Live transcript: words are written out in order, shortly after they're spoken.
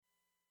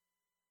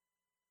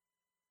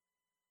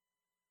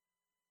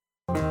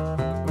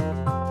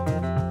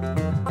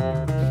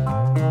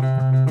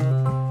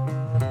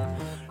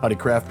Howdy,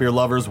 craft beer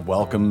lovers.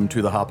 Welcome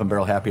to the Hop and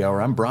Barrel Happy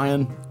Hour. I'm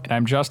Brian. And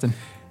I'm Justin.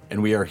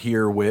 And we are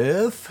here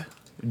with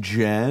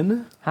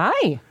Jen.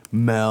 Hi.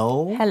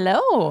 Mel.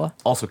 Hello.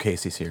 Also,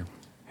 Casey's here.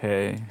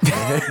 Hey.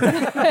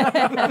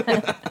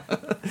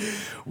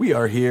 We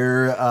are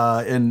here,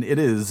 and it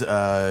is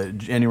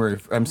February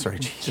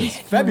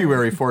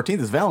 14th.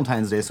 It's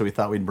Valentine's Day, so we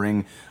thought we'd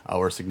bring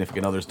our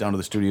significant others down to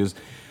the studios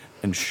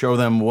and show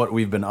them what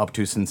we've been up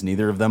to since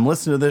neither of them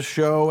listen to this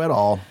show at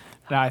all.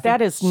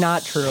 That is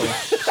not true.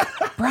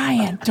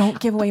 Brian, don't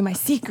give away my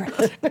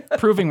secret.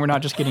 Proving we're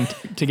not just getting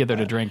together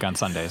to drink on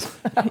Sundays.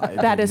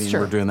 That is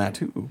true. We're doing that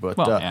too. But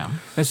Well, yeah.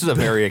 This is a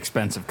very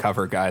expensive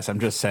cover, guys. I'm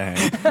just saying.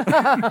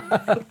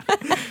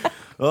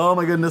 Oh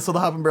my goodness, so the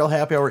Hop and Barrel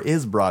Happy Hour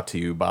is brought to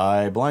you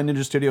by Blind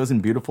Ninja Studios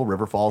in beautiful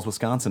River Falls,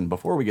 Wisconsin.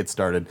 Before we get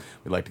started,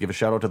 we'd like to give a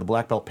shout out to the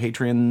Black Belt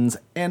patrons,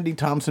 Andy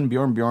Thompson,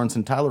 Bjorn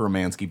Bjornsson, Tyler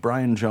Romansky,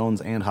 Brian Jones,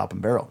 and Hop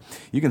and Barrel.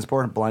 You can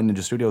support Blind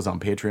Ninja Studios on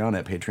Patreon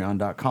at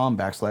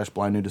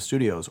patreon.com/Blind Ninja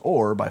Studios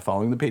or by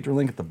following the Patreon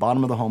link at the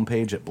bottom of the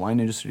homepage at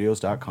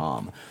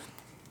blindninjastudios.com.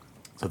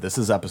 So this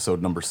is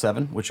episode number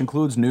 7, which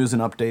includes news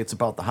and updates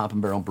about the Hop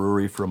and Barrel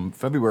Brewery from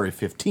February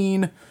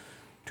 15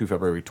 to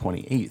February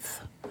 28th.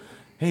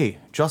 Hey,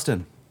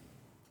 Justin,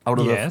 out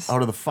of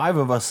the 5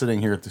 of us sitting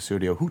here at the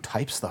studio, who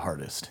types the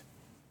hardest?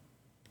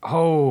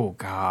 Oh,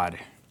 God.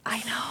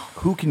 I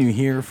know. Who can you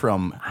hear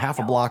from half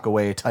a block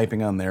away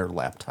typing on their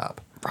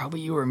laptop?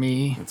 Probably you or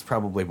me. It's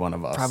probably one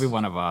of us. Probably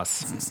one of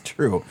us. It's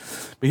true.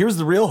 But here's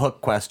the real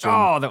hook question.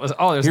 There's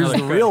Here's another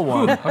the real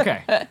one.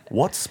 Okay.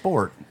 What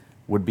sport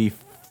would be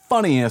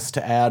funniest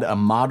to add a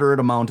moderate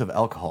amount of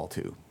alcohol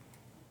to?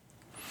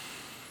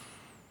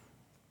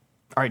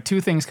 All right,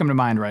 2 things come to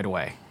mind right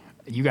away.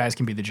 You guys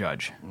can be the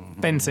judge.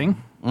 Fencing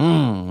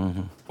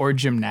or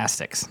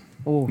gymnastics.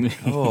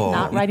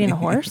 Not riding a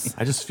horse?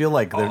 I just feel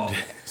like there's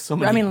so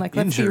many I mean, like,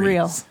 let's be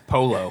real. injuries.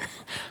 Polo.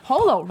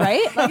 Polo,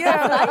 right? Like,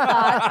 that's what I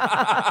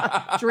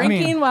thought.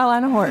 Drinking while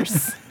on a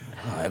horse.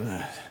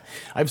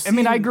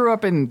 I grew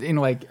up in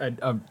like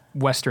a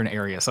western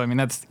area, so I mean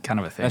that's kind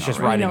of a thing. That's just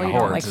already. riding I know a you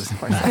don't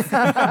horse. like horses.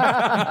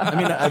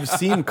 I've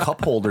seen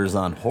cup holders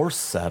on horse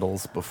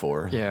saddles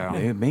before. Yeah.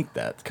 They make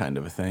that kind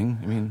of a thing.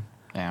 I mean,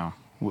 Yeah.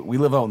 we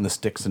live out in the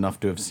sticks enough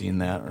to have seen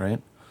that,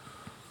 right?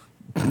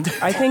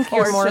 I think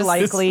you're more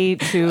likely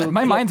to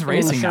My get mind's an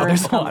racing now.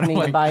 insurance There's a lot of, company to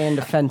like- buy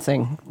into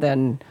fencing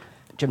than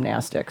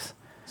gymnastics.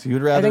 So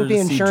you'd rather I think the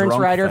see insurance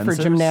drunk rider fencers?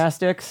 for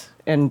gymnastics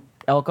and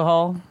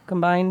alcohol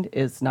combined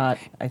is not.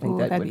 I think Ooh,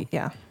 that that'd would. be,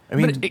 yeah. I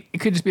mean, But it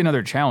could just be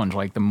another challenge.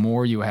 Like the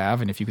more you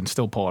have, and if you can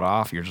still pull it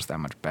off, you're just that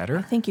much better.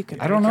 I think you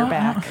could I don't break your know.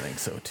 back. I think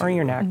so too. Or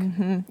your neck.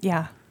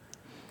 Yeah.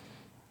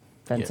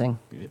 Fencing,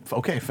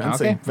 Okay,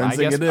 fencing. Okay.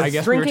 Fencing it is. I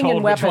guess we were Drinking told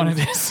and which one it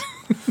weapons. is.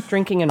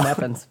 drinking and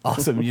weapons.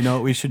 Awesome. You know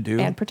what we should do?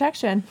 And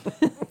protection.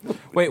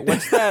 Wait,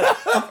 what's that?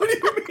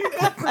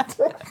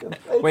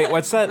 Wait,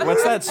 what's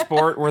that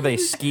sport where they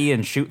ski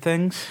and shoot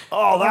things?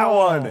 Oh, that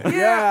one.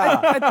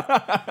 Yeah.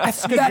 That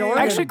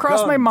actually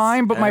crossed my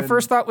mind, but my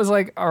first thought was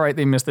like, all right,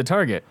 they missed the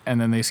target, and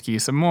then they ski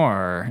some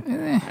more.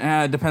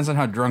 It depends on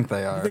how drunk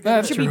they are.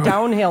 It should be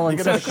downhill You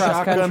instead gotta of cross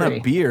shotgun a country.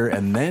 beer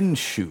and then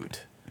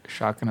shoot.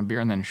 Shotgun a beer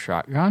and then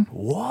shotgun.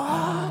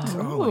 What?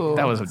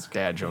 That was a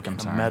dad joke. I'm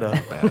sorry. Meta.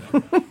 Bad.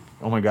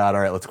 Oh my God.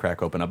 All right, let's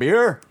crack open a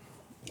beer.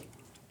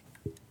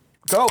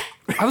 Go.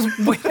 I was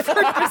waiting for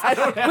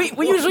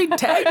we usually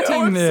tag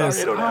team this.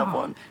 Sorry, I don't have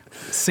one.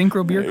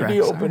 Synchro beer cracks.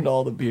 He opened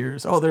all the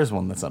beers. Oh, there's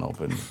one that's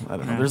unopened. I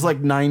don't know. There's like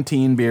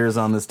 19 beers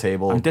on this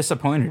table. I'm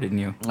disappointed in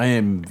you. I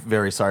am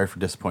very sorry for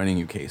disappointing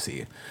you,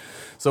 Casey.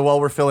 So while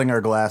we're filling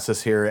our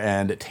glasses here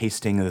and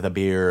tasting the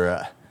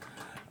beer,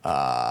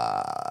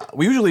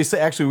 we usually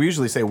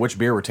say which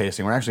beer we're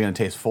tasting. We're actually going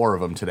to taste 4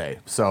 of them today.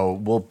 So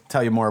we'll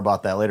tell you more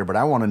about that later. But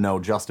I want to know,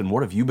 Justin,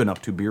 what have you been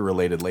up to beer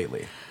related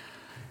lately?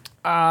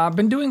 I've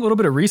been doing a little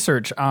bit of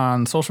research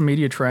on social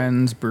media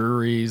trends,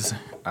 breweries,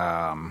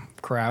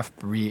 craft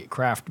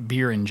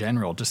beer in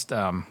general. Just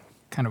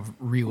kind of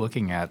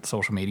re-looking at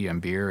social media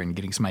and beer and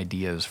getting some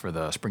ideas for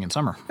the spring and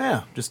summer.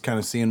 Yeah, just kind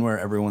of seeing where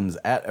everyone's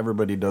at.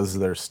 Everybody does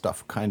their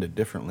stuff kind of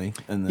differently.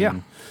 And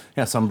then,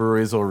 some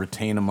breweries will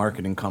retain a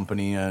marketing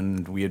company,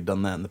 and we had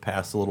done that in the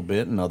past a little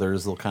bit, and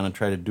others will kind of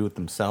try to do it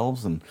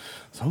themselves, and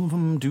some of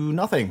them do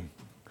nothing.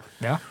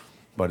 Yeah.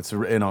 But it's,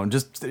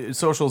 just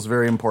social is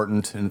very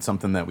important, and it's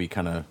something that we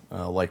kind of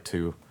like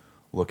to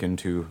look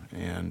into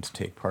and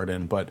take part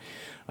in. But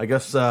I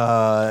guess,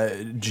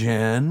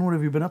 Jen, what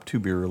have you been up to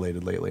beer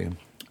related lately?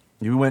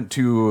 You went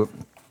to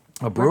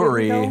a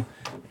brewery.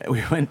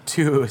 We went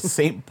to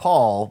St.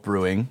 Paul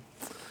Brewing,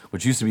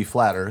 which used to be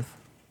Flat Earth.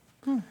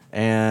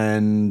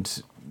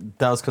 And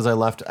that was because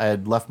I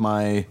had left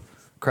my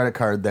credit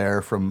card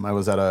there I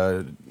was at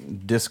a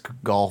disc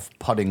golf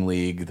putting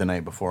league the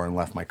night before and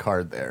left my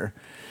card there.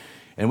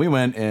 And we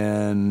went,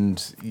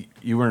 and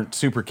you weren't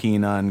super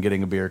keen on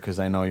getting a beer because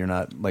I know you're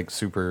not like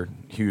super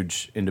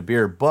huge into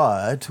beer,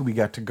 but we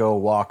got to go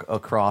walk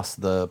across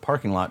the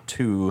parking lot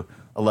to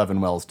 11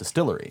 Wells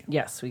Distillery.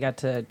 Yes, we got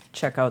to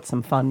check out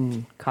some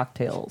fun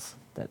cocktails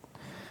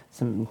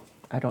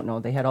I don't know,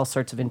 they had all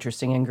sorts of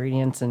interesting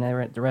ingredients, and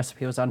the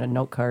recipe was on a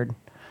note card.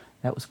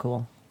 That was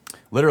cool.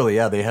 Literally,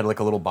 yeah, they had like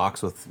a little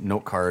box with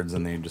note cards,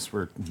 and they just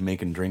were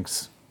making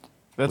drinks.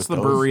 That's with the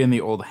those. brewery in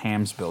the old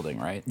Hams building,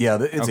 right? Yeah,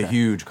 it's a Okay.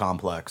 huge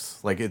complex.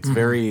 Like it's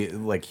very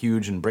like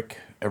huge and brick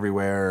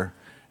everywhere,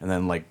 and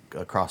then like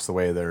across the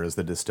way there is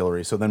the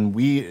distillery. So then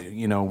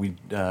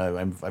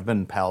I've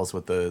been pals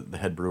with the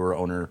head brewer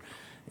owner,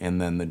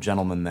 and then the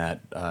gentleman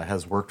that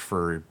has worked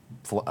for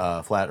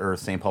Flat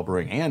Earth, St. Paul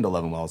Brewing, and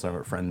 11 Wells. I have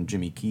a friend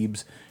Jimmy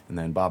Keebs, and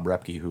then Bob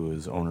Repke, who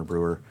is owner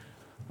brewer.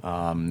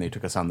 They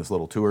took us on this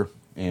little tour,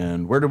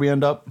 and where did we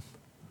end up?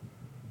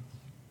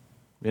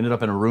 We ended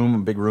up in a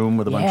big room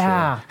with a bunch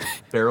of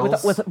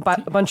barrels. With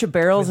a bunch of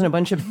barrels and a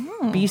bunch of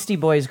Beastie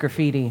Boys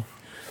graffiti.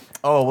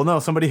 Oh, well, no,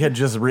 somebody had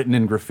just written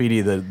in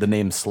graffiti the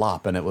name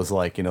Slop, and it was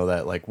like,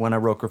 that, like, when I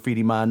wrote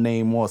graffiti, my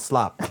name was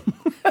Slop.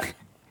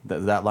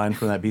 that line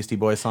from that Beastie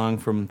Boys song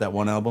from that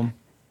one album.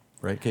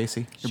 Right,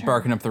 Casey? You're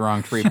barking up the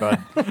wrong tree,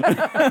 bud.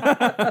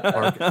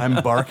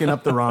 I'm barking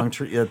up the wrong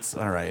tree. It's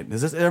all right.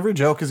 Is this every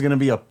joke is going to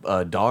be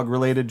a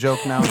dog-related joke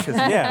now?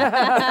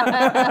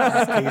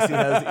 Yeah. Casey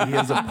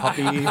has a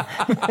puppy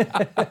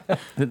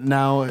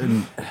now,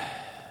 and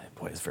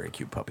boy, it's a very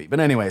cute puppy. But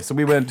anyway, so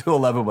we went to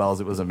 11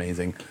 Wells. It was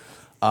amazing.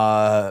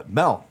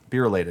 Mel,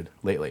 beer-related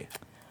lately.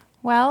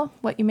 Well,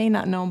 what you may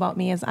not know about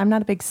me is I'm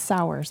not a big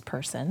sours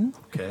person,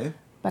 Okay.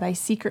 but I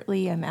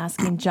secretly am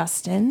asking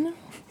Justin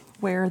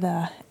where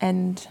the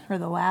end or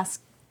the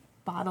last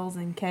bottles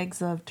and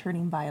kegs of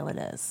Turning Violet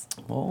is.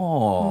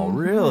 Oh,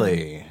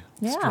 really?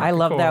 Yeah. I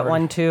love that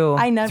one too.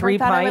 I never 3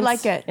 thought I would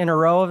pints like it. in a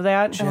row of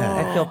that.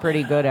 I feel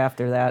pretty good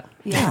after that.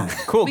 Yeah.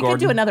 Cool, We Gordon.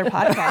 could do another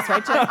podcast,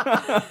 right,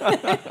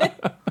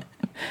 Jeff?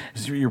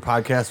 So your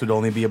podcast would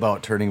only be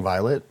about Turning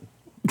Violet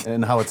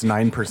and how it's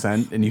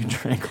 9% and you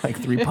drank like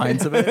 3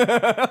 pints of it?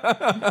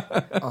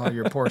 Oh,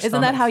 your poor Isn't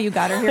stomach. that how you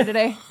got her here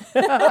today?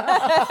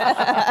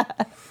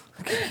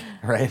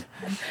 Right?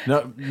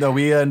 No,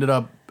 we ended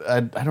up,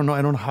 I don't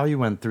know how you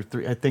went through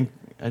 3. I think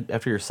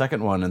after your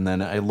second one, and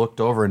then I looked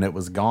over and it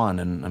was gone,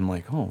 and I'm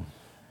like, oh,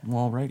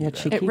 well, right. Yeah,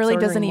 then. she It keeps really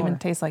ordering doesn't even more.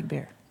 taste like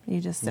beer.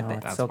 You just sip No, it.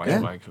 it's That's so why good.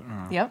 you like.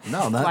 Yep.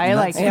 No, That's why I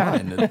like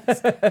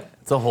that's it. fine.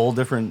 It's a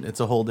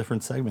whole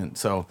different segment.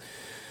 So,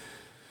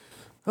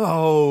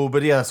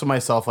 but yeah. So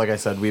myself, like I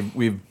said,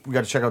 we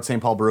got to check out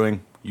St. Paul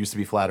Brewing. Used to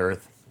be Flat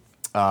Earth.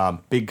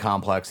 Big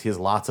complex. He has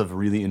lots of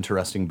really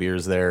interesting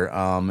beers there.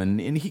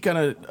 And he kind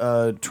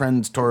of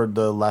trends toward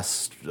the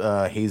less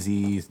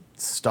hazy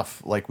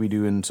stuff like we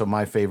do. And so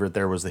my favorite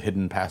there was the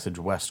Hidden Passage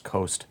West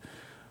Coast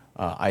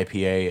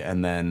IPA.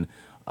 And then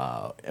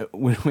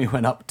when we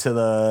went up to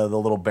the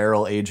little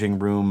barrel aging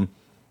room,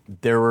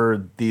 there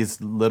were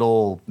these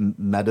little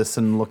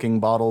medicine-looking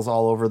bottles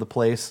all over the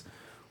place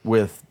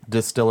with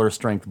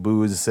distiller-strength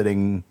booze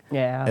sitting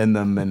Yeah. in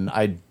them. And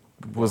I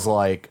was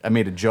like, I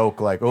made a joke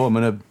like, oh, I'm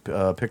going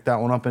to pick that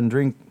one up and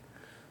drink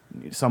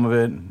some of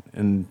it.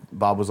 And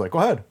Bob was like, go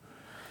ahead.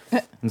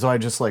 And so I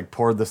just like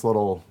poured this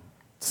little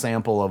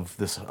sample of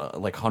this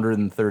like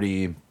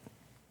 130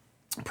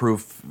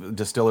 proof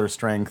distiller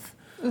strength.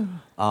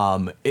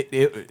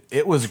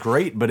 It was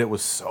great, but it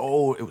was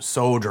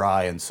so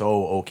dry and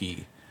so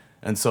oaky.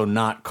 And so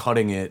not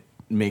cutting it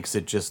makes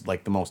it just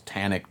like the most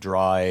tannic,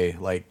 dry,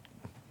 like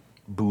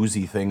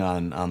boozy thing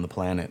on the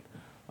planet.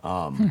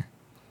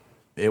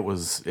 It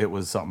was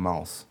something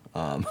else.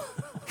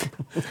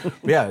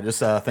 Yeah, just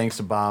thanks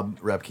to Bob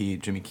Repke,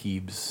 Jimmy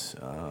Keebs,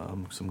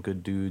 some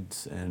good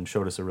dudes, and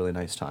showed us a really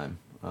nice time.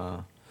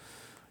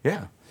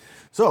 Yeah.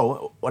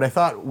 So what I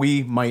thought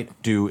we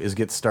might do is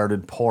get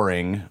started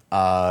pouring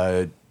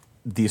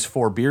these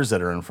 4 beers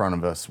that are in front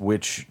of us.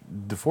 Which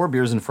the 4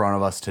 beers in front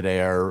of us today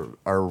are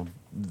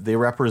they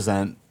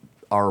represent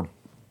our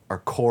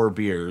core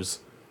beers,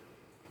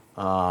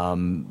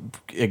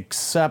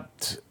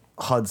 except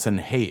Hudson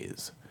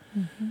Haze.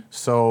 Mm-hmm.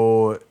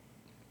 So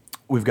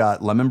we've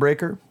got Lemon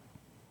Breaker,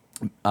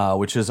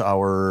 which is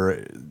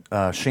our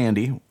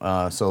shandy.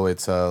 So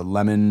it's a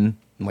lemon,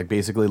 like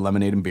basically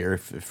lemonade and beer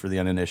for the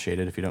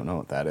uninitiated, if you don't know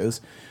what that is.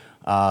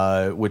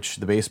 Which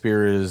the base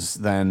beer is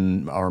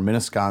then our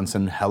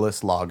Minnesänger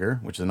Helles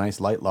Lager, which is a nice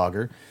light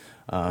lager.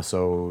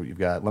 So you've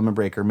got Lemon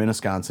Breaker,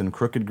 Minnesänger,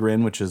 Crooked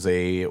Grin, which is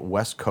a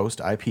West Coast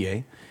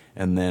IPA,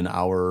 and then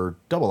our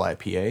double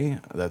IPA,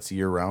 that's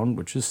year-round,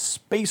 which is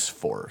Space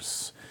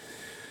Force.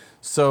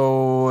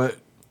 So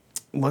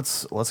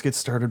let's get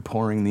started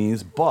pouring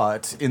these.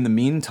 But in the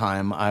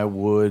meantime, I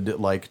would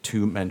like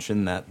to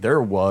mention that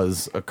there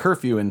was a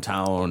curfew in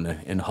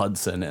town in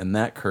Hudson, and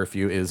that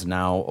curfew is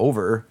now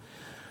over,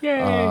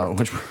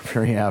 which we're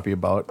very happy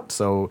about.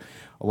 So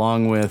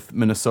along with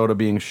Minnesota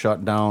being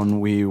shut down,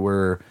 we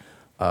were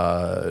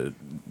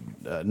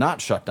not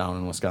shut down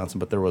in Wisconsin,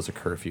 but there was a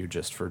curfew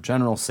just for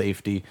general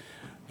safety.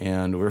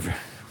 And we're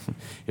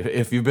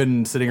if you've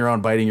been sitting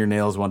around biting your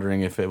nails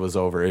wondering if it was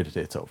over,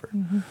 it's over.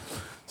 Mm-hmm.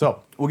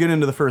 So we'll get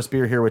into the first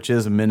beer here, which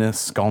is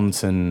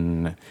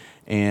Minnesänger.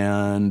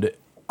 And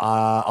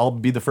I'll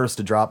be the first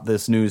to drop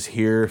this news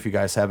here if you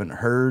guys haven't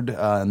heard.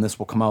 And this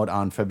will come out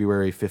on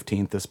February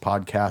 15th, this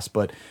podcast.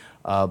 But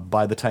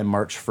by the time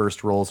March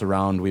 1st rolls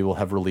around, we will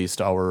have released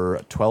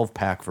our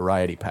 12-pack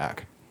variety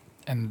pack.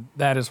 And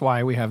that is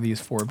why we have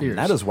these 4 beers. And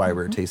that is why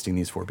we're tasting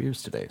these 4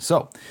 beers today.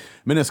 So,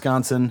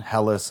 Minneskansson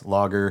Helles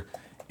Lager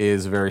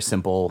is very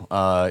simple.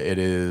 It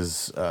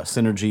is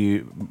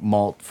Synergy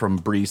malt from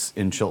Breese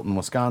in Chilton,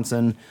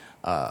 Wisconsin,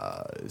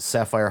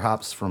 Sapphire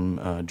hops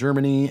from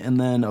Germany, and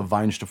then a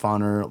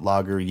Weihenstephaner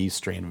Lager yeast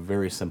strain.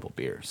 Very simple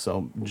beer.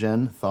 So,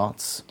 Jen,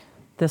 thoughts?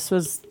 This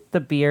was the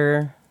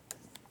beer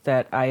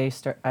that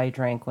I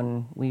drank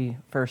when we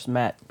first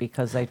met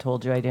because I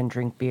told you I didn't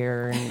drink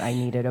beer and I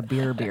needed a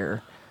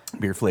beer.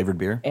 Beer flavored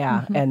beer?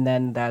 Yeah, and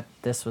then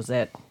this was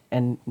it.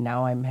 And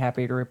now I'm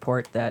happy to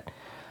report that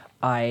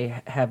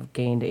I have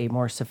gained a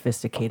more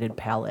sophisticated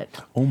palate.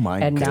 Oh my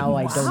And now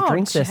I goodness. don't Wow,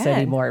 drink this Jen.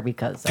 anymore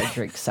because I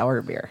drink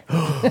sour beer.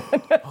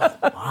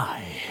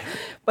 Why?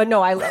 But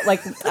no,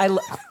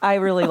 I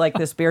really like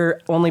this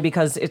beer only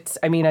because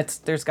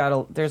there's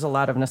a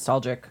lot of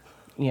nostalgic,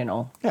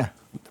 Yeah.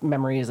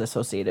 memories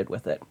associated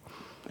with it.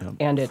 Yep.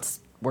 And it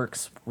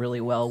works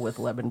really well with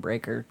Lemon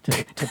Breaker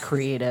to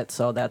create it,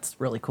 so that's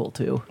really cool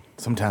too.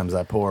 Sometimes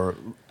I pour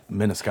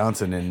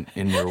Minneskansson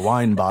in your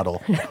wine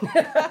bottle.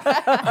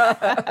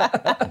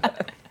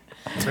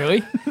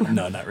 Really?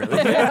 No, not really.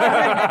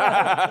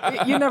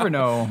 You never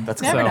know.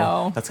 That's Never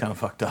know. That's kind of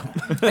fucked up.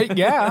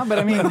 Yeah, but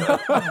I mean,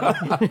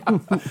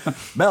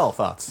 Mel,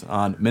 thoughts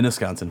on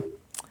Minneskansson?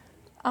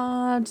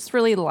 Just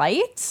really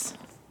light.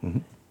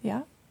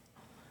 Yeah.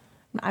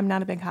 I'm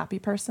not a big hoppy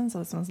person, so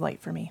this one's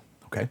light for me.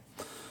 Okay.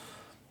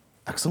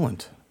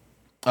 Excellent.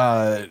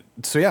 Then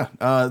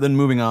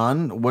moving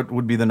on, what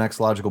would be the next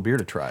logical beer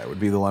to try? It would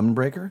be the Lemon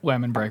Breaker?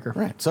 Lemon Breaker.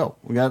 Right. So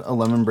we got a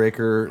Lemon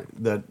Breaker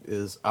that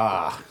is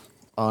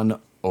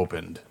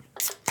unopened.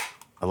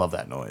 I love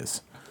that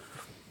noise.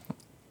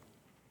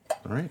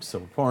 All right. So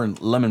we're pouring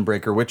Lemon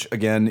Breaker, which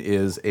again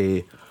is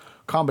a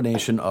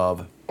combination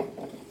of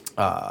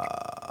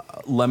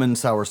lemon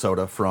sour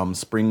soda from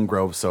Spring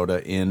Grove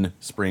Soda in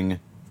Spring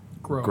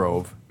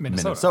Grove,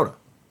 Minnesota.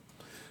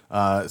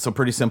 So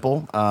pretty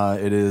simple.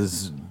 It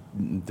is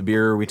the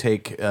beer we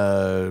take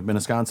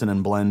Minneskansson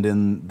and blend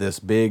in this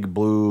big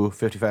blue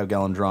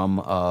 55-gallon drum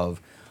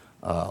of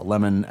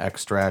lemon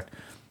extract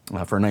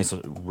for a nice,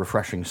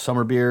 refreshing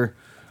summer beer.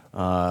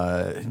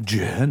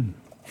 Jen.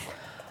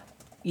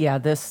 Yeah,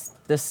 this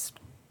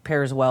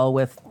pairs well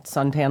with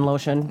suntan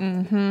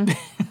lotion.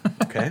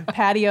 Okay.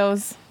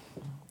 Patios,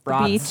 the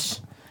Brats. beach,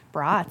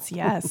 brats.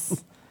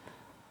 Yes.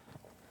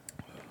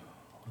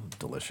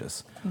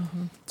 Delicious.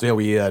 So yeah,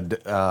 we had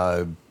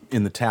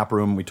in the tap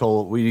room. We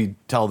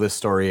tell this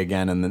story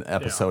again in the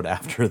episode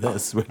after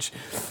this. Which,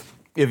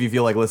 if you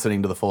feel like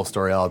listening to the full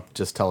story, I'll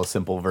just tell a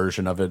simple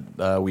version of it.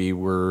 We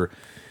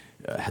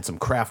had some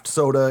craft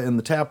soda in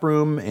the tap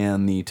room,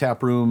 and the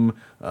tap room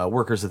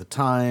workers at the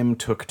time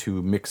took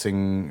to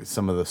mixing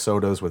some of the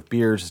sodas with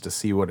beers just to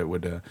see what it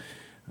would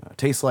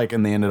taste like,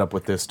 and they ended up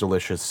with this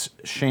delicious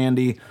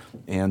shandy.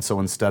 And so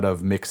instead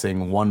of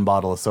mixing 1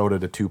 bottle of soda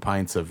to 2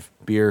 pints of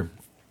beer,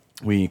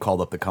 we called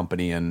up the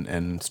company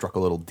and struck a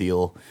little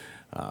deal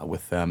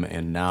with them,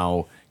 and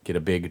now get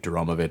a big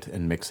drum of it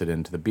and mix it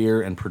into the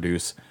beer and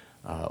produce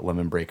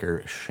Lemon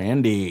Breaker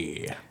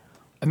Shandy.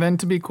 And then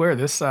to be clear,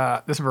 this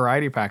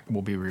variety pack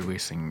we'll be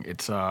releasing,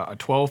 it's a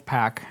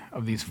 12-pack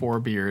of these 4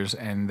 beers,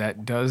 and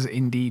that does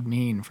indeed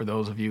mean, for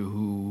those of you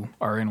who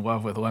are in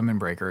love with Lemon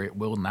Breaker, it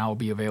will now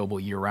be available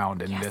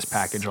year-round in this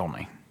package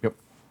only. Yep.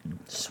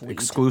 Sweet.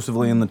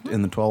 Exclusively in the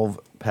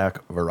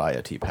 12-pack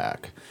variety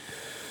pack.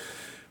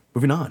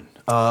 Moving on.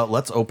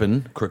 Let's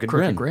open Crooked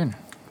Grin. Grin.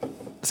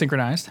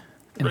 Synchronized.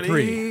 In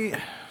Ready? 3,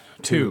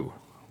 2,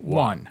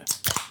 1.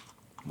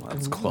 Well,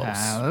 that's close.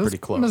 that's- Pretty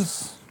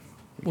close.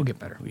 We'll get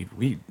better.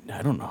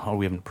 I don't know how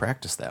we haven't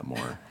practiced that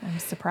more. I'm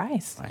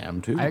surprised. I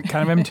am too. I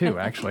kind of am too,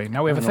 actually.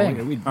 Now we have a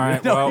thing. All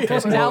right. Well,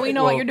 Now we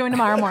know what you're doing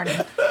tomorrow morning.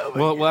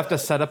 we'll have to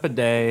set up a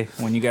day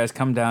when you guys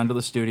come down to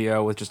the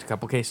studio with just a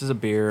couple cases of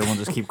beer, and we'll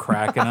just keep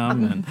cracking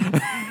them.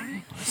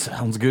 And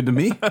Sounds good to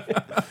me.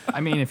 I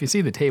mean, if you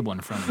see the table in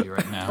front of you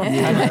right now.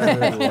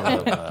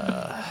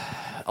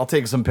 I'll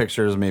take some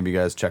pictures. Maybe you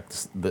guys check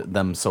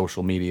them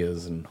social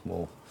medias, and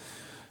you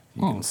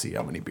can see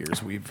how many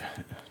beers we've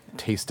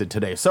tasted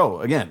today.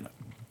 So again,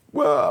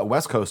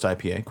 West Coast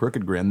IPA,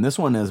 Crooked Grin. This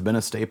one has been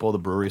a staple of the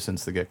brewery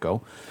since the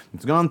get-go.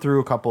 It's gone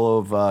through a couple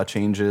of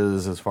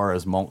changes as far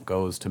as malt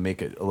goes to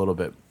make it a little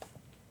bit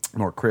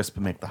more crisp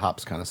and make the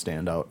hops kind of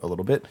stand out a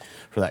little bit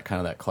for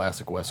that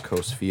classic West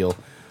Coast feel.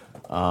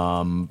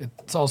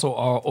 It's also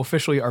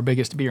officially our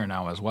biggest beer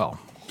now as well.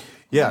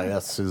 Yeah,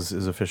 yes,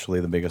 is officially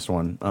the biggest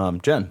one.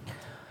 Jen.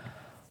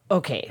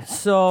 Okay,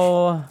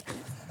 so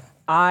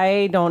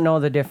I don't know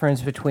the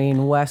difference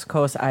between West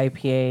Coast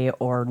IPA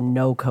or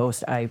No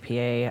Coast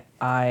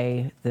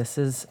IPA. This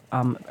is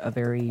a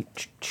very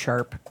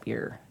sharp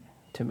beer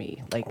to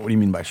me. Like, What do you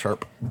mean by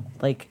sharp?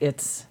 like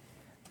it's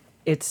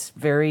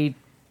very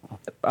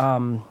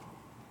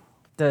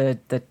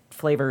the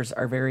flavors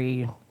are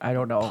very, I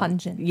don't know,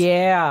 Pungent.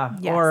 Yeah,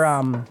 Yes.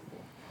 or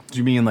Do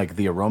you mean like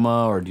the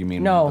aroma, or do you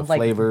mean no, the like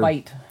flavor?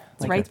 bite.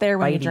 It's right there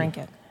when you bitey. drink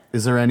it.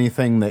 Is there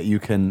anything that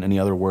any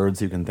other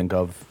words you can think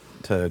of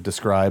to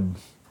describe?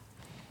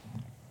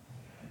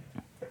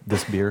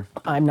 this beer?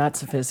 I'm not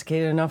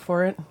sophisticated enough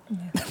for it.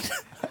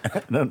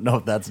 I don't know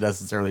if that's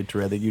necessarily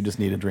true. I think you just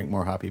need to drink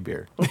more hoppy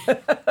beer.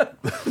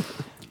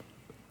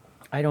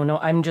 I don't know.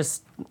 I'm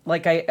just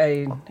like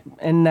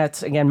and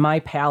that's again my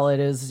palate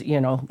is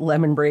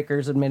lemon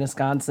breakers and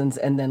Minnesotansons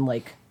and then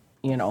like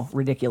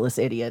ridiculous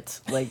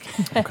idiots like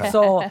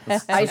so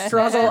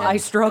I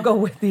struggle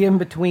with the in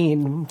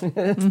between.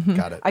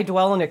 Got it. I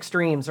dwell in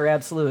extremes or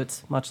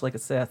absolutes, much like a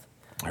Sith.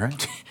 All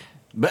right.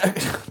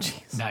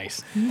 Jeez.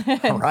 Nice.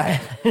 All right.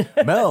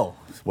 Mel,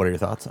 what are your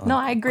thoughts on No,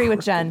 I agree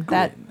with Jen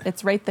that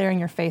it's right there in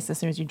your face as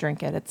soon as you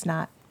drink it. It's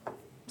not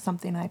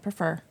something I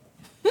prefer.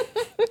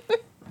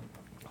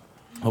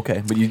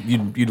 Okay, but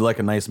you'd like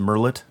a nice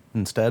Merlot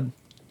instead?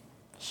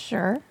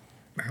 Sure.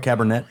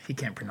 Cabernet? He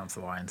can't pronounce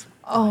the lines.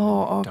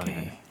 Oh, Don't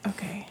okay.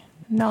 Okay.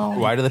 No.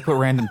 Why do they put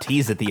random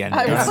T's at the end?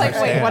 I don't was like,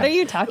 wait, understand. what are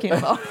you talking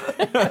about?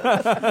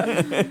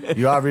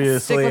 You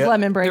obviously Stick with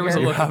lemon There was a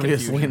breaker. look you're of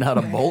obviously confusion. not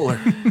a bowler.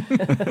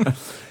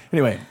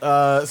 Anyway,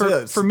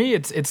 For me,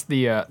 it's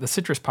the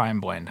citrus pine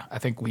blend. I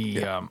think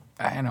we,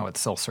 I know it's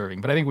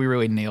self-serving, but I think we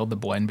really nailed the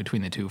blend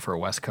between the two for a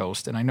West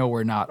Coast. And I know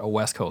we're not a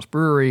West Coast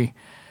brewery,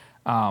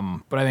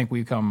 but I think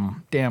we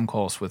come damn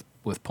close with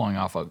pulling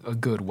off a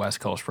good West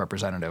Coast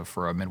representative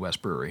for a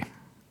Midwest brewery.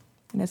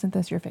 And isn't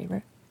this your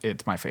favorite?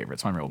 It's my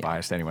favorite, so I'm real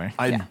biased anyway.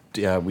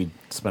 we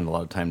spend a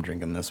lot of time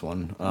drinking this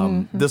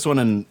one. This one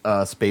and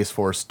Space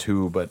Force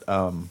too, but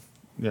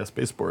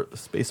Space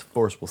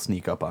Force will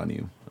sneak up on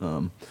you.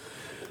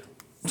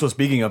 So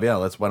speaking of,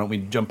 why don't we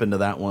jump into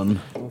that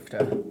one?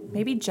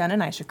 Maybe Jen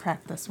and I should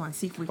crack this one.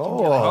 See if we can do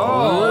it.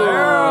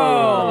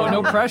 Oh,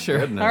 no pressure.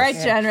 All right,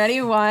 Jen,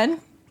 ready? 1,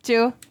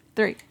 2,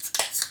 3.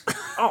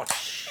 Oh,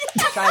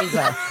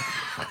 Scheiße.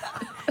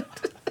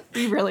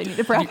 We really need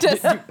to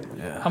practice.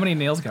 How many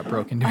nails got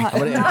broken doing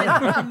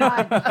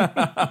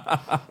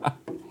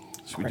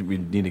We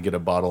need to get a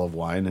bottle of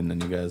wine and then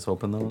you guys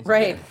open those?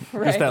 Right.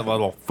 Just that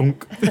little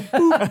thunk.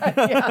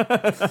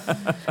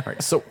 All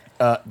right, so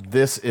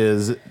this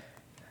is,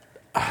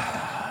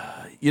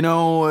 I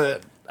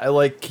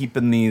like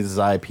keeping these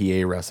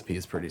IPA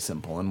recipes pretty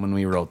simple. And when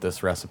we wrote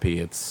this recipe,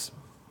 it's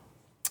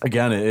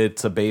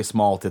a base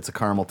malt, it's a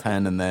caramel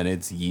 10, and then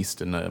it's yeast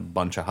and a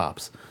bunch of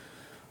hops.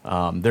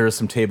 There is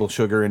some table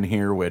sugar in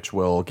here, which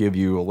will give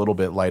you a little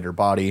bit lighter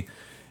body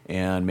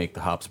and make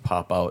the hops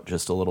pop out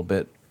just a little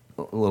bit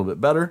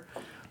better.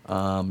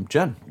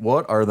 Jen,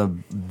 what are the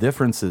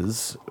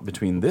differences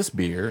between this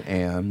beer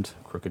and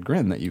Crooked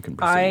Grin that you can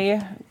perceive?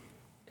 I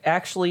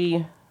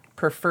actually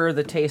prefer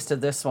the taste of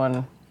this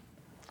one.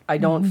 I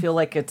don't feel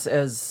like it's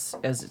as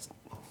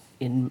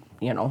in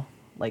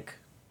like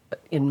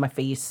in my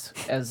face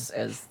as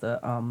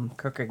the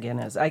Crooked Grin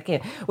is. I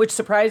can't, which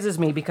surprises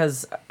me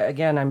because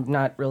again I'm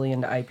not really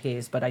into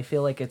IPAs, but I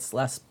feel like it's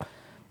less.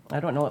 I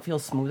don't know. It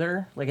feels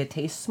smoother. Like it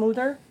tastes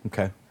smoother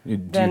Okay.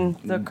 than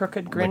the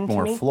Crooked Grin like to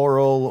more me.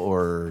 Floral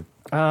or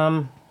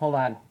Hold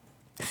on.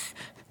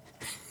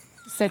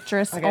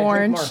 Citrus, I gotta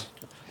drink orange.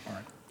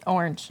 more.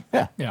 Orange.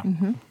 Yeah.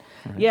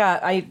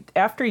 Yeah,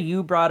 after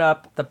you brought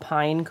up the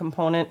pine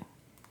component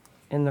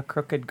in the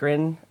Crooked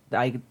Grin,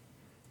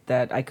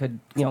 that I could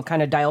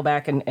kind of dial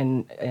back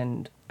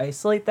and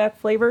isolate that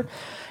flavor,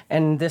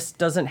 and this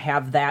doesn't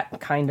have that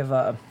kind of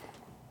a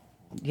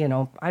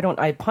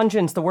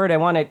pungent's the word I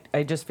want.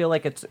 I just feel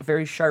like it's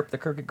very sharp, the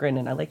Crooked Grin,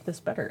 and I like this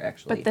better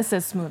actually. But this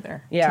is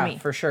smoother to yeah, me.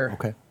 for sure.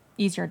 okay.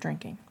 Easier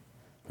drinking.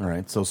 All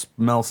right. So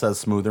Mel says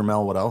smoother.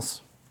 Mel, what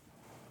else?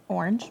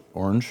 Orange.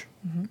 Orange.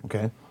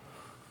 Okay.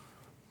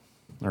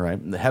 All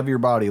right. The heavier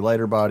body,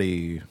 lighter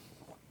body.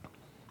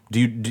 Do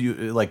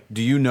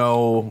you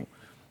know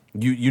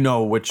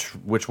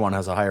which one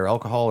has a higher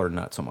alcohol or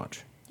not so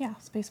much? Yeah,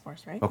 Space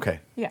Force, right?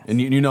 Okay. Yes.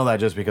 And you know that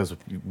just because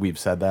we've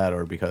said that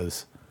or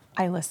because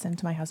I listened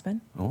to my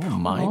husband. oh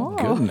my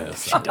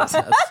goodness. She does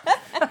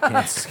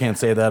can't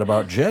say that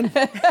about Jen.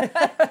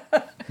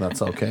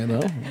 That's okay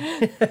though.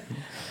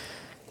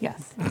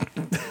 Yes.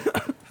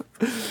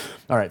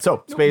 All right.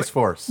 So Space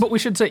Force. But we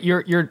should say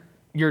you're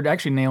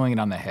actually nailing it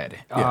on the head.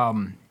 Yeah.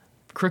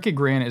 Crooked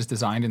Grin is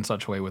designed in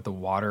such a way with the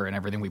water and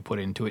everything we put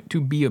into it to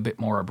be a bit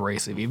more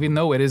abrasive, even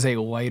though it is a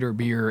lighter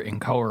beer in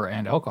color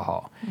and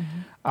alcohol.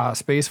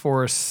 Space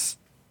Force,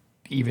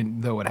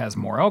 even though it has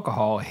more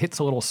alcohol, hits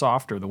a little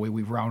softer the way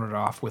we've rounded it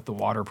off with the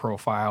water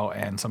profile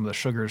and some of the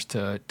sugars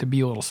to be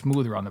a little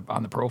smoother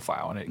on the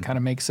profile, and it kind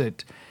of makes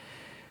it.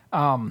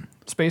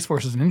 Space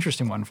Force is an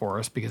interesting one for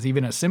us because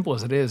even as simple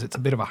as it is, it's a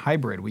bit of a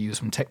hybrid. We use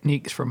some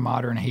techniques from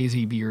modern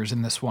hazy beers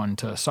in this one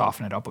to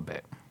soften it up a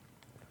bit.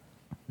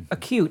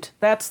 Acute.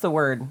 That's the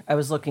word I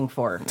was looking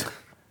for.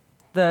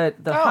 The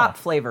hop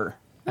flavor.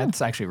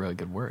 That's actually a really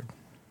good word.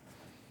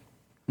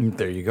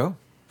 There you go.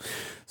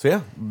 So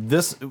yeah,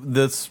 this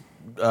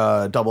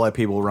double IP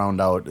will round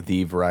out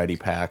the variety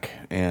pack,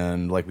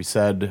 and like we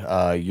said,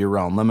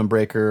 year-round lemon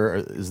breaker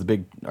are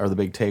the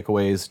big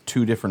takeaways.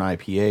 2 different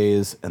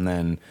IPAs, and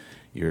then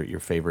your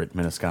favorite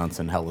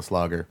Minnesotan Helles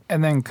Lager.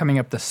 And then coming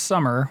up this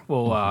summer,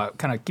 we'll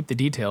kind of keep the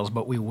details,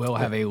 but we will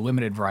have a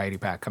limited variety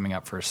pack coming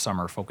up for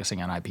summer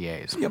focusing on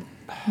IPAs. Yep.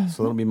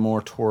 So it'll be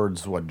more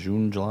towards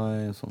June,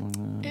 July,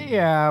 something like that.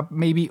 Yeah,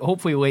 maybe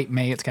hopefully late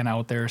May. It's kind of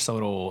out there,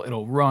 so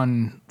it'll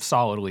run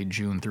solidly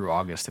June through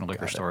August in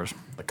liquor stores.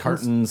 The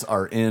cartons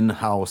are in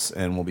house,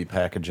 and we'll be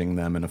packaging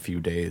them in a few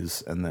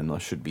days, and then they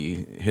should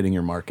be hitting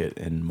your market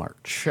in March.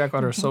 Check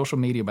out our social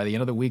media. By the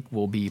end of the week,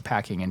 we'll be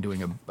packing and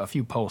doing a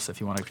few posts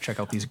if you want to check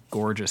out these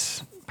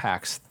gorgeous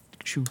packs.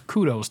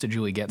 Kudos to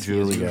Julie Getzky.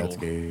 Julie as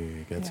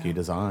usual. Getzky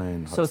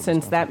Design. So Hudson, since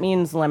Wisconsin. that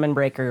means Lemon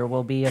Breaker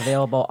will be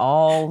available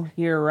all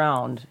year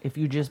round, if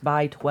you just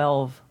buy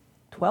 12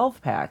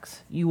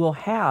 packs, you will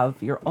have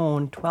your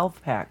own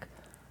 12 pack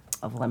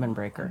of Lemon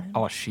Breaker.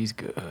 Oh, she's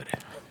good.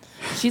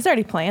 She's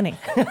already planning.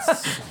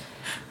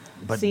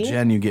 But See?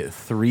 Jen, you get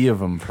 3 of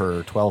them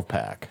per 12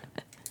 pack.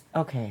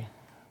 Okay.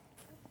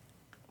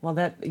 Well,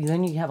 then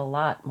you have a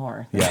lot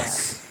more.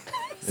 Yes.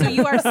 So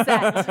you are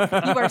set.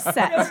 You are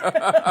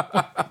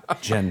set.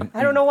 Jen,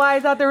 I don't know why I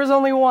thought there was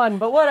only one,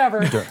 but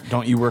whatever.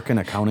 don't you work in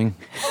accounting?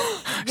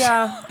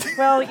 Yeah.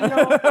 Well,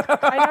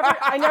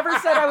 I never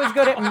said I was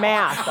good at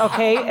math,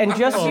 okay? And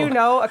just so you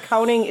know,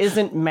 accounting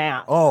isn't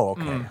math. Oh,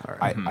 okay. All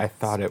right. I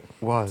thought it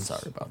was.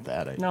 Sorry about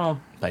that. No,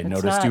 I it's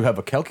noticed not. you have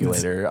a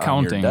calculator on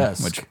Counting, your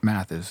desk. which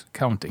math is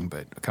counting,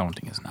 but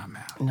accounting is not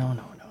math. No.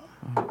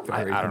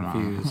 Very I don't know.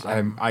 confused.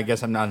 I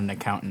guess I'm not an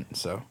accountant,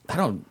 so. I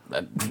don't.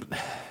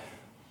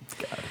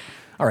 God.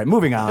 All right,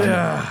 moving on.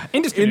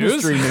 Industry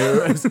news.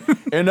 news.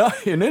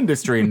 In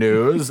industry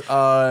news,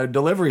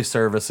 delivery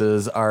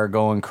services are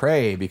going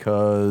cray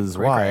because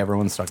why?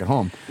 Everyone's stuck at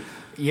home.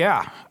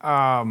 Yeah.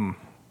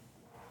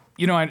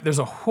 There's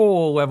a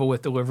whole level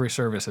with delivery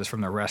services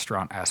from the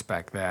restaurant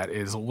aspect that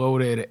is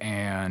loaded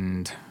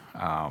and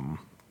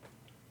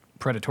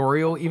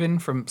predatorial, even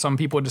from some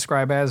people would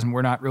describe as, and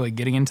we're not really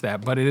getting into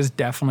that, but it is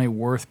definitely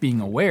worth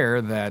being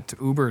aware that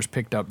Uber's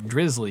picked up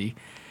Drizzly.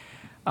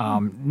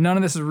 None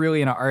of this is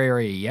really in our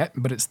area yet,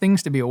 but it's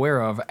things to be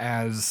aware of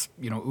as,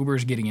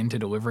 Uber's getting into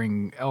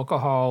delivering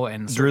alcohol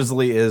and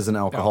Drizzly is an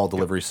alcohol Oh,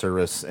 delivery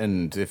service,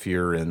 and if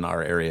you're in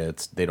our area,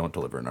 they don't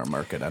deliver in our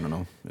market. I don't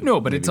know.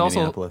 No, but Maybe it's also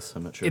Minneapolis,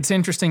 I'm not sure. It's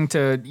interesting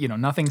to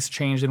nothing's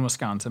changed in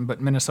Wisconsin,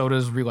 but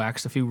Minnesota's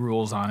relaxed a few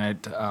rules on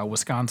it.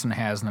 Wisconsin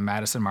has in the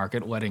Madison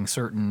market letting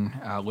certain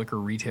liquor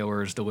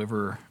retailers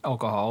deliver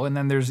alcohol, and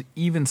then there's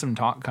even some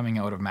talk coming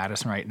out of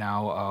Madison right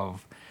now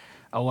of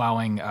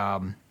allowing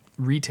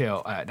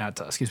retail,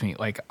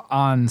 like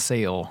on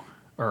sale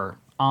or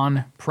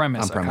on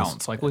premise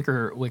accounts, like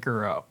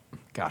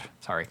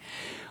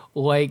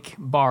like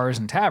bars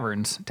and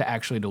taverns to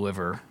actually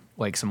deliver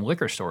like some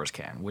liquor stores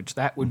can, which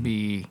that would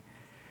be,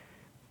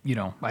 we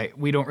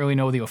don't really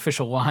know the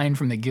official line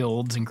from the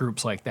guilds and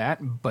groups like that,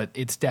 but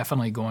it's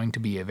definitely going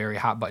to be a very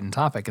hot button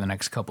topic in the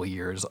next couple of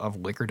years of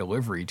liquor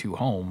delivery to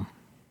home.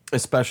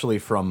 Especially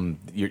from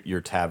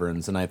your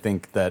taverns, and I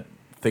think that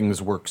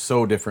things work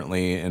so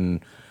differently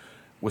in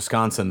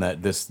Wisconsin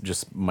that this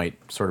just might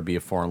sort of be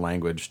a foreign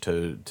language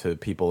to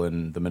people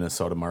in the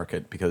Minnesota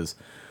market because,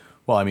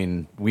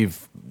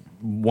 we've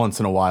once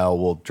in a while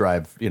we'll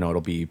drive, it'll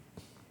be,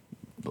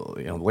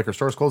 the liquor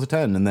stores close at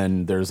 10 and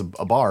then there's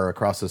a bar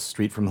across the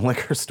street from the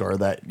liquor store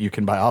that you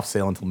can buy off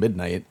sale until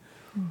midnight.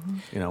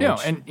 Mm-hmm.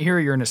 And here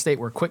you're in a state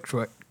where Quick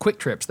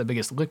Trip's the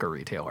biggest liquor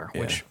retailer,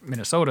 which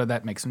Minnesota,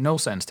 that makes no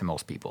sense to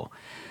most people.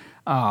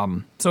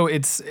 So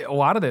it's a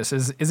lot of this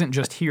isn't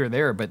just here or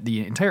there, but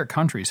the entire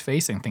country is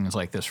facing things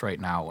like this right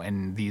now,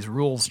 and these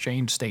rules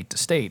change state to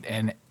state,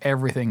 and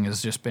everything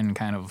has just been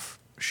kind of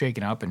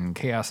shaken up, and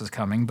chaos is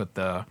coming.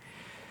 But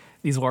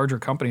these larger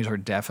companies are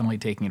definitely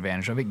taking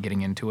advantage of it,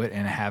 getting into it,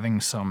 and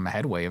having some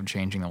headway of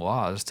changing the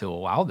laws to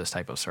allow this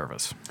type of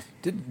service.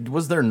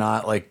 Was there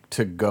not like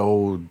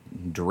to-go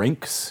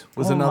drinks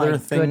was Oh, another my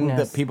thing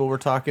goodness. that people were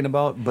talking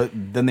about, but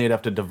then they'd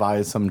have to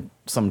devise some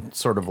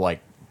sort of like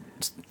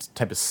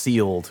type of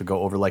seal to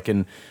go over. Like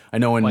I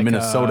know in Like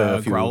Minnesota,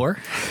 a growler?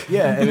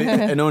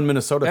 I know in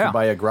Minnesota, if Yeah. you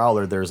buy a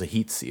growler, there's a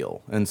heat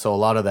seal, and so a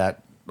lot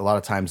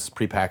of times it's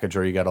prepackaged,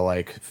 or you got to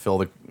like fill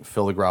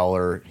the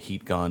growler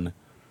heat gun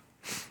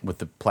with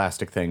the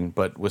plastic thing.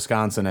 But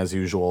Wisconsin, as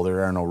usual,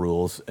 there are no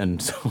rules,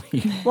 and so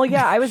Well,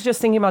 yeah, I was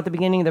just thinking about the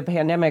beginning of the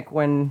pandemic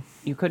when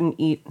you couldn't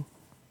eat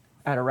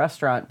at a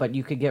restaurant, but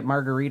you could get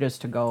margaritas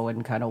to go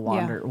and kind of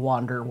wander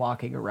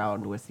walking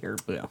around with your,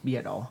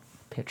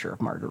 pitcher of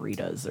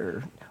margaritas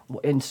or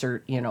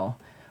insert,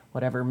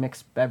 whatever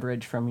mixed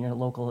beverage from your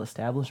local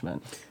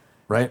establishment.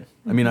 right.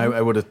 I mean, I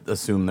would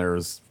assume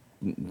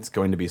it's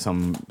going to be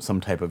some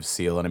type of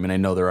seal, and I mean, I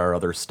know there are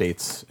other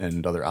states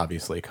and other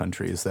obviously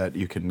countries that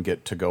you can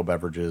get to-go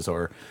beverages,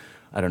 or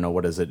I don't know,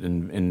 what is it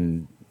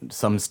in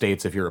some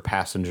states if you're a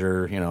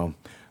passenger,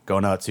 go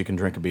nuts, you can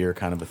drink a beer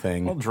kind of a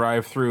thing. We'll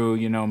drive through,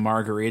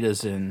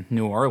 margaritas in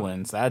New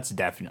Orleans. That's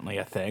definitely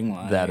a thing.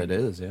 Like, That it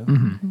is, yeah.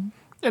 Mm-hmm.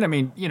 And I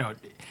mean,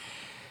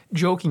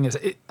 joking is,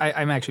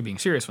 I'm actually being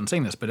serious when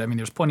saying this, but I mean,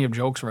 there's plenty of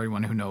jokes for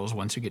everyone who knows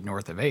once you get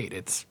north of 8,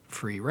 it's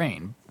free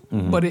reign.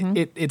 But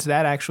it's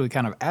that actually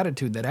kind of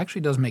attitude that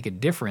actually does make a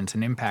difference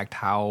and impact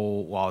how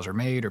laws are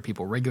made or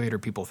people regulate or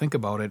people think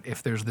about it.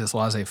 If there's this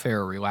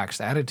laissez-faire,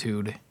 relaxed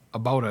attitude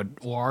about a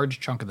large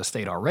chunk of the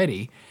state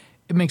already,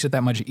 it makes it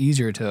that much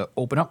easier to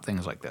open up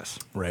things like this.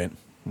 Right.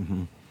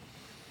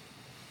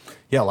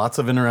 Yeah, lots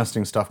of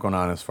interesting stuff going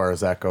on as far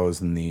as that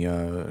goes, and the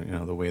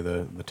the way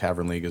the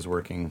Tavern League is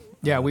working.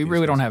 Yeah, we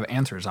really don't have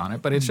answers on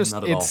it, but it's just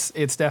Not at all.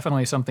 it's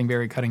definitely something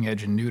very cutting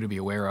edge and new to be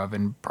aware of,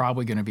 and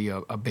probably going to be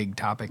a big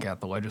topic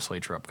at the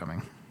legislature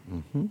upcoming.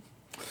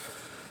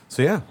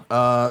 So yeah,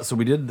 so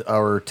we did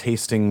our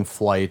tasting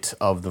flight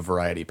of the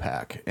variety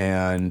pack,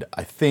 and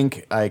I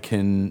think I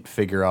can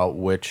figure out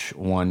which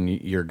one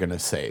you're gonna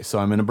say. So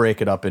I'm gonna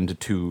break it up into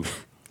two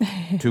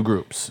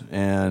groups.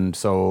 And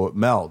so,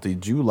 Mel,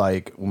 did you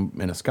like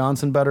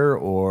Minnetonka better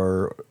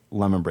or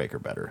Lemon Breaker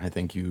better? I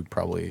think you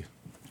probably.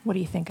 What do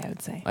you think I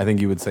would say? I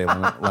think you would say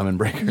Lemon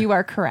Breaker. You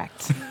are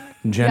correct.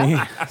 Jenny,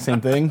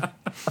 same thing.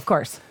 Of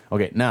course.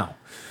 Okay, now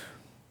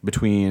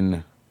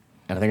between.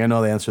 And I think I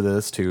know the answer to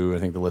this too. I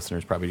think the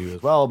listeners probably do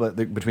as well. But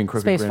between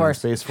Crooked Space Grin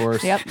Force. and Space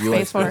Force, Yep, you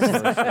like Space Force.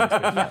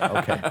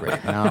 Okay,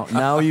 great.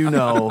 Now you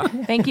know.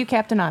 Thank you,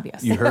 Captain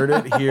Obvious. You heard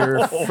it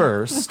here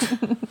first.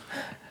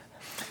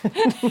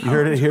 You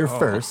heard it here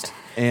first.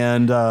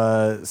 And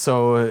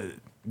so,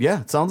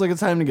 yeah, it sounds like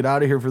it's time to get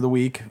out of here for the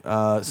week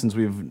since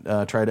we've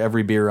tried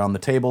every beer on the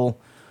table.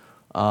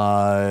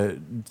 So,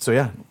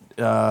 yeah,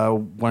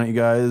 why don't you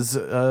guys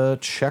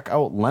check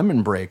out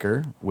Lemon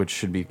Breaker, which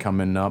should be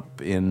coming up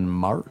in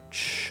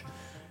March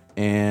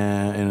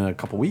and in a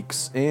couple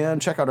weeks. And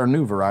check out our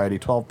new variety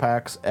 12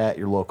 packs at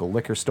your local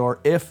liquor store.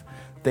 If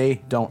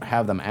they don't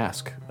have them,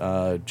 ask.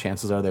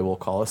 Chances are they will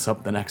call us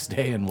up the next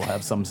day and we'll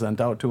have some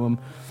sent out to them.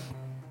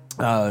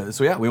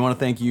 So yeah, we want to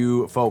thank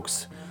you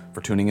folks for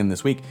tuning in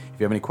this week. If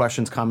you have any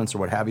questions, comments, or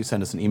what have you,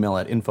 send us an email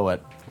at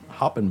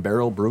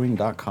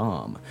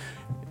info@hopandbarrelbrewing.com.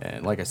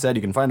 And like I said,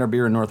 you can find our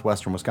beer in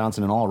northwestern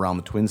Wisconsin and all around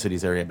the Twin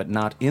Cities area, but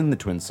not in the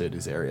Twin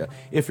Cities area.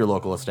 If your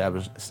local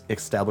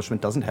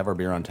establishment doesn't have our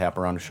beer on tap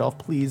or on a shelf,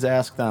 please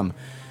ask them.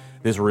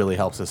 This really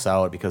helps us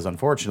out because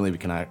unfortunately we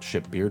cannot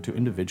ship beer to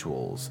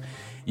individuals.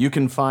 You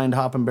can find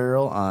Hop and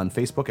Barrel on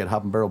Facebook at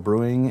Hop and Barrel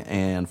Brewing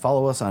and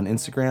follow us on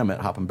Instagram at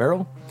Hop and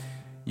Barrel.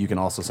 You can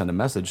also send a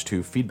message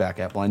to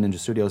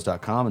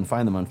feedback@blindninjastudios.com and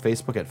find them on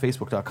Facebook at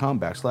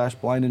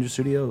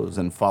facebook.com/blindninjastudios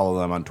and follow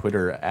them on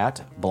Twitter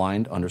at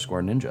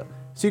blind_ninja.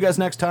 See you guys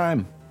next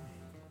time.